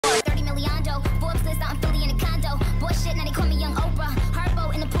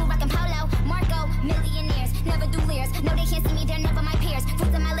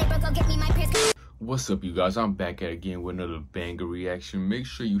What's up, you guys? I'm back at it again with another banger reaction. Make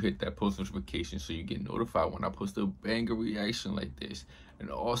sure you hit that post notification so you get notified when I post a banger reaction like this. And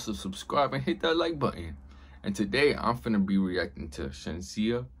also subscribe and hit that like button. And today I'm finna be reacting to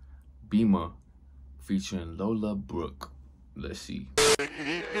Shenseea, Beama, featuring Lola Brooke. Let's see.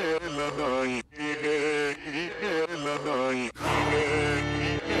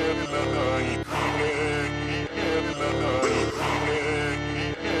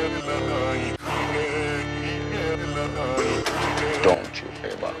 Don't you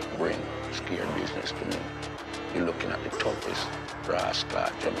ever bring scare business to me. You're looking at the toughest rascal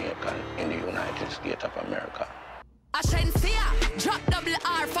Jamaican in the United States of America. Shenseea, drop double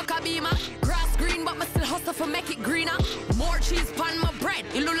R, fuck a Beama. Grass green, but me still hustle for make it greener. More cheese pan my bread,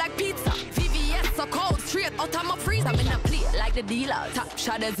 it look like pizza. VVS so cold, straight out of my freezer. I'm in a plate like the dealer, top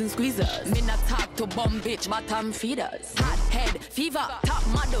shadows and squeezers. Me not talk to bum bitch, bottom feeders. Hot head, fever, top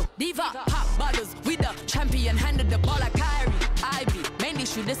model, diva. Pop bottles with the champion, handed the ball like Kyrie. Ivy, mainly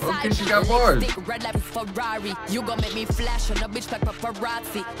shoot the side. Okay, she got bars. Red like Ferrari. You gon' make me flash on a bitch like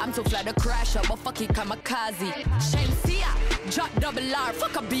paparazzi. I'm too fly to crash up, but fuck it, kamikaze. Shenseea, drop double R,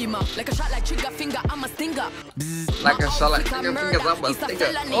 fuck a Beama. Like a shot like trigger finger, I'm a stinger. Like a shot like trigger fingers, I'm a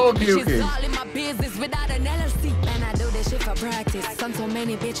stinger. Okay. All in my business without an LLC. And I do this shit for practice. Son so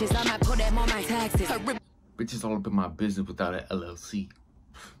many bitches, I might put them on my taxes. Bitches all up in my business without an LLC.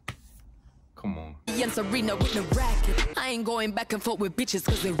 Come on. Serena with the racket. I ain't going back and forth with bitches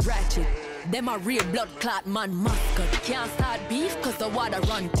cause they ratchet. Them a real blood clot man muscle. Can't start beef cause the water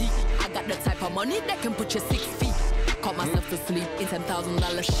run deep. I got the type of money that can put you 6 feet. Caught myself to sleep in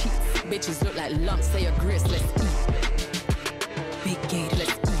 $10,000 sheets. Bitches look like lumps, say a grace, let's eat. Big gate,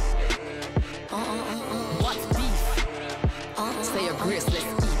 let's eat. What's beef? Say a grace, let's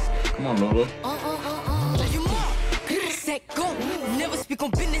eat. Come on, Lola. Set go. Never speak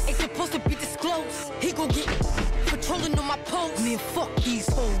on business, ain't supposed to be disclosed. He gon' get patrolling on my post. Man, fuck these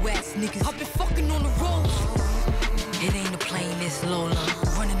whole ass niggas. I've been fucking on the roads. It ain't a plane, it's Lola.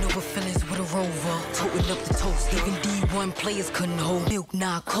 Running over feelings with a rover. Toting up the toast. Even D1 players couldn't hold milk,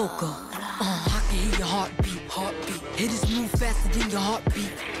 nah, coca. I can hear your heartbeat. Hit is move faster than your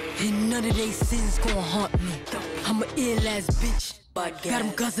heartbeat. And none of they sins gon' haunt me. I'm an ill ass bitch. Got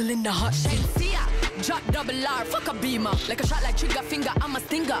him guzzling the hot shit. Shenseea, drop double R, fuck a Beama. Like a shot like trigger finger, I'm a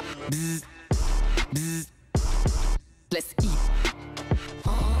stinger. Let's eat.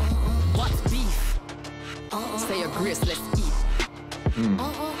 What's beef? Say a grace, let's eat.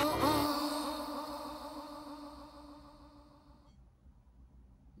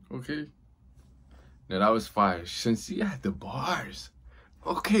 Okay. Now that was fire. Shenseea had the bars.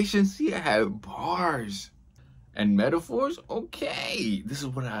 Okay, Shenseea had bars. And metaphors? Okay. This is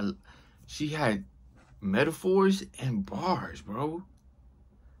what she had metaphors and bars, bro.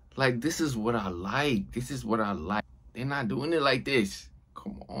 Like, this is what I like. This is what I like. They're not doing it like this.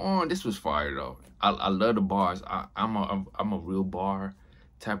 Come on. This was fire, though. I love the bars. I'm a real bar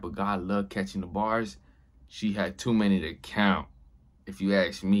type of guy. I love catching the bars. She had too many to count, if you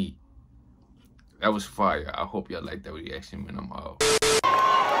ask me. That was fire. I hope y'all like that reaction, man. I'm out.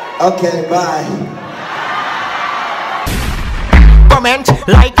 Okay, bye. Comment,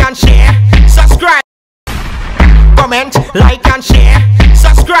 like and share, subscribe. Comment, like and share,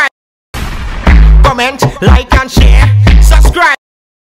 subscribe. Comment, like and share.